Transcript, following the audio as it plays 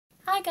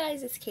Hi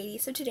guys, it's Katie.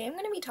 So today I'm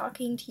going to be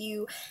talking to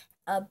you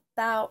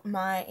about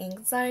my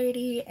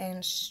anxiety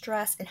and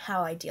stress and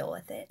how I deal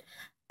with it.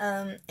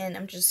 And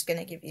I'm just going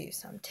to give you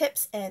some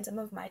tips and some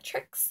of my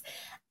tricks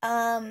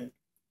um,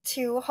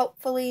 to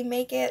hopefully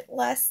make it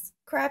less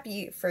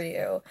crappy for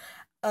you.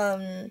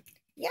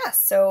 Yeah,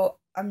 so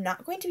I'm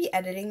not going to be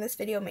editing this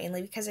video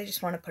mainly because I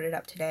just want to put it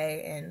up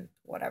today and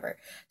whatever.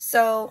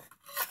 So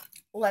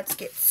let's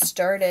get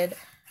started.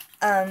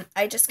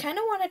 I just kind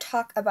of want to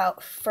talk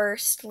about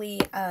firstly,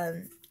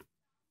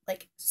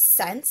 like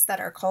scents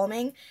that are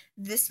calming.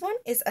 This one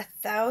is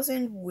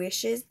 1,000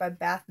 Wishes by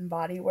Bath and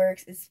Body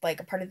Works. It's like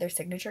a part of their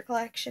signature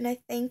collection, I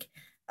think.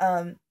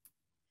 Oh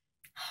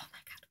my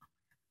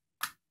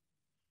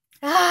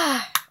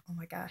god. Oh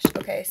my gosh.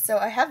 Okay, so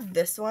I have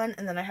this one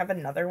and then I have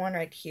another one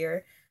right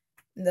here.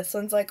 And this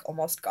one's like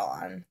almost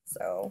gone.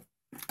 So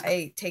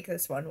I take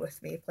this one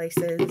with me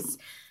places.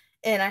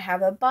 And I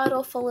have a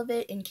bottle full of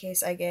it in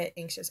case I get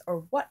anxious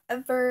or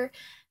whatever.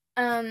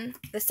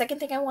 The second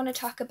thing I want to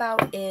talk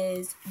about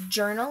is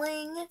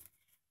journaling.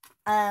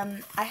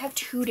 I have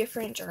two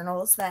different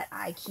journals that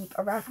I keep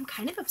around. I'm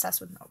kind of obsessed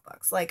with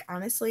notebooks. Like,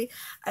 honestly,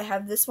 I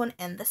have this one,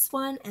 and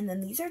then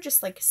these are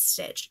just like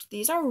stitched.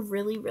 These are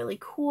really, really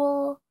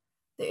cool.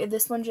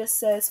 This one just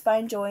says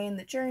find joy in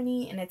the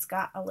journey, and it's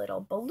got a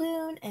little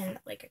balloon and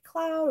like a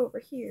cloud over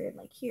here and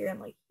like here and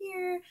like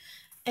here.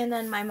 And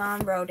then my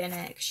mom wrote in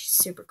it, 'cause she's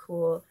super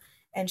cool,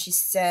 and she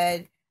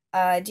said,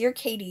 Dear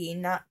Katie,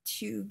 not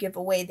to give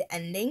away the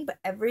ending, but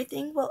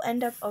everything will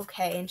end up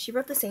okay. And she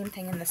wrote the same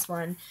thing in this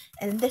one.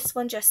 And this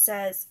one just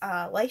says,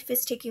 life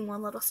is taking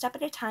one little step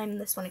at a time.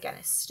 This one again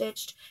is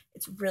stitched.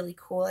 It's really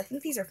cool. I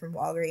think these are from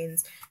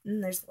Walgreens. And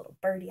then there's a little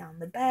birdie on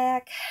the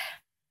back.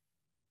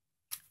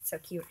 So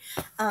cute.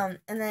 And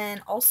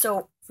then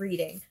also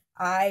reading.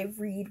 I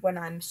read when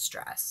I'm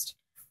stressed.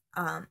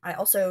 I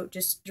also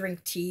just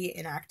drink tea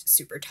and act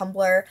super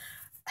Tumblr.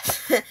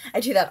 I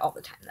do that all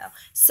the time though.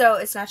 So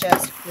it's not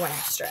just when I'm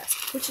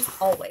stressed, which is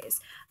always.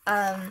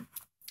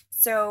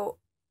 So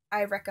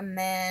I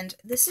recommend,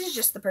 this is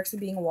just The Perks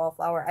of Being a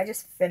Wallflower. I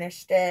just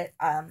finished it.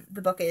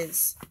 The book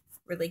is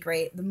really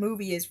great. The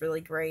movie is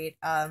really great.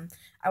 I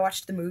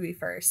watched the movie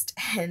first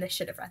and I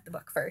should have read the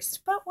book first,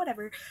 but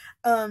whatever.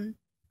 I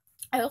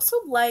also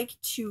like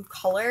to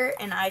color,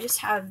 and I just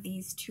have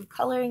these two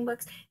coloring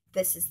books.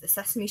 This is the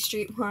Sesame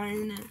Street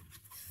one.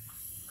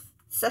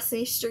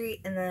 Sesame Street,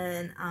 and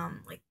then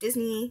like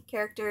Disney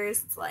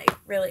characters. It's like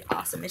really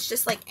awesome. It's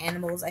just like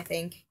animals, I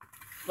think,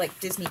 like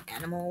Disney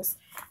animals,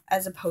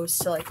 as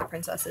opposed to like the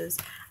princesses.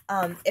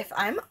 If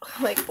I'm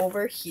like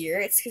over here,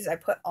 it's because I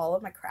put all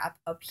of my crap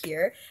up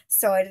here,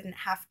 so I didn't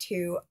have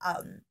to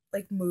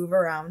like move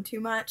around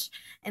too much,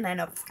 and I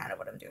know that's kind of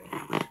what I'm doing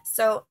now.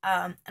 So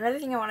another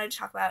thing I wanted to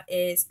talk about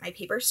is my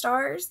paper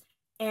stars.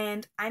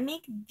 And I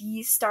make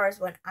these stars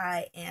when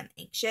I am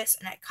anxious,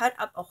 and I cut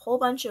up a whole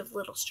bunch of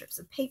little strips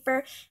of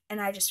paper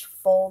and I just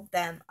fold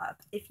them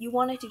up. If you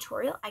want a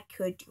tutorial, I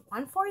could do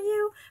one for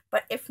you,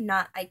 but if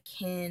not, I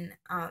can,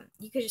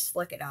 you could just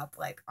look it up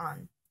like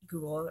on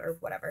Google or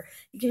whatever.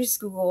 You can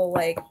just Google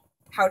like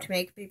how to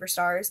make paper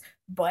stars,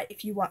 but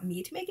if you want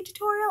me to make a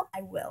tutorial,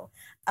 I will.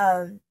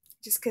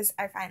 Just because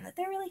I find that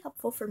they're really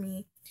helpful for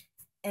me.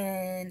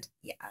 And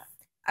yeah.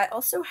 I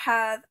also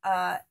have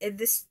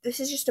this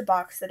is just a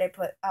box that I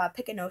put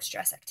pick a no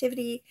stress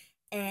activity,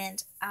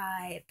 and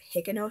I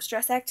pick a no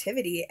stress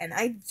activity and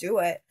I do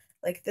it.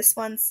 Like this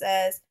one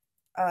says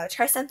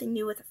try something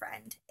new with a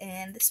friend,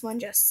 and this one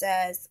just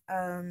says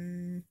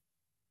what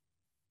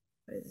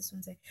does this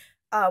one say?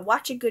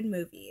 Watch a good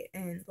movie,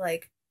 and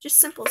like just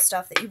simple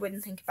stuff that you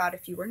wouldn't think about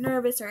if you were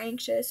nervous or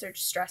anxious or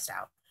just stressed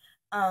out.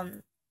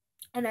 And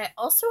I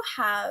also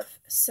have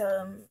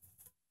some,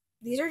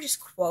 these are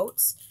just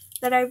quotes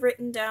that I've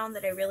written down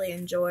that I really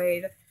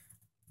enjoyed,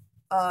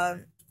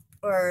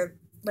 or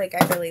like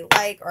I really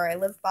like, or I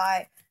live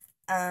by.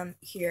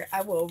 Here,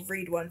 I will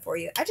read one for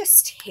you. I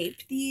just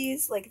taped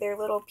these, like they're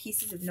little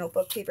pieces of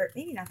notebook paper.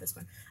 Maybe not this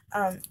one.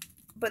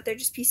 But they're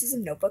just pieces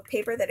of notebook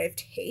paper that I've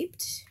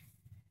taped.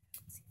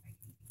 Let's see if I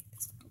can get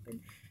this one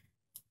open.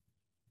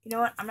 You know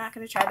what? I'm not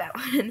gonna try that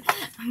one.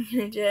 I'm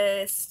gonna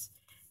just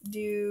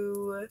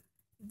do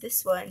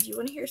this one. Do you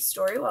want to hear a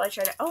story while I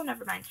try to? Oh,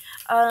 never mind.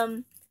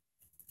 Um,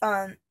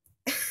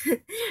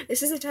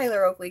 this is a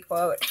Tyler Oakley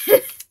quote.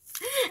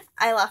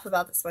 I laugh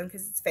about this one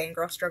because it's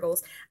fangirl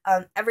struggles.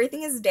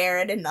 Everything is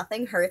dared and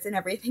nothing hurts and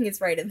everything is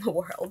right in the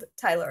world.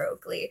 Tyler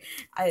Oakley.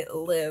 I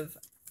live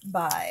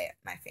by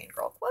my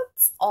fangirl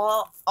quotes.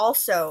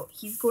 Also,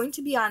 he's going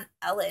to be on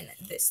Ellen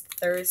this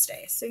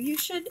Thursday, so you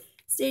should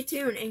stay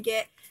tuned and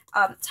get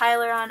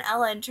Tyler on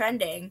Ellen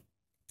trending.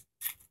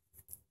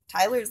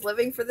 Tyler's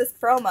living for this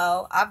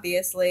promo,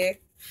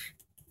 obviously.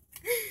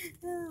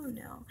 Oh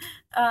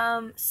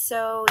no.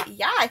 So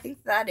yeah, I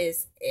think that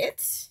is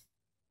it.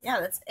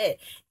 Yeah, that's it.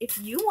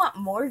 If you want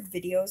more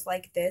videos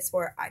like this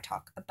where I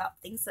talk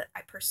about things that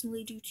I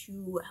personally do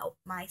to help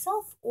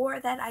myself or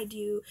that I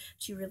do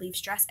to relieve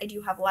stress, I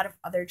do have a lot of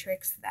other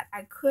tricks that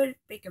I could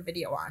make a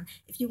video on.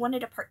 If you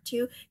wanted a part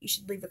 2, you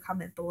should leave a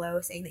comment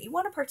below saying that you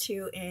want a part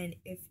 2, and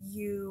if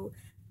you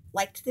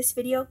liked this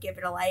video, give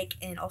it a like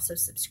and also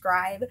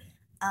subscribe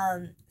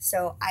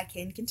so I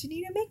can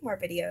continue to make more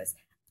videos.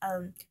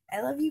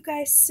 I love you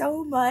guys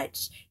so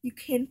much. You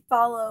can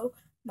follow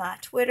my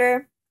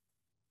Twitter.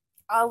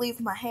 I'll leave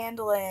my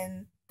handle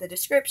in the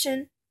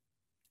description.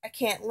 I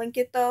can't link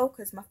it though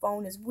because my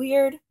phone is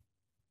weird.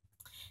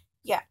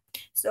 Yeah,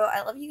 so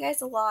I love you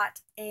guys a lot,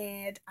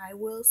 and I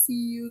will see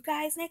you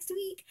guys next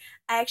week.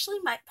 I actually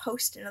might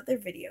post another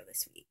video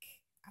this week.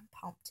 I'm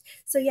pumped.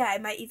 So yeah, I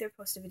might either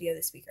post a video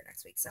this week or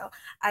next week. So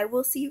I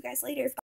will see you guys later.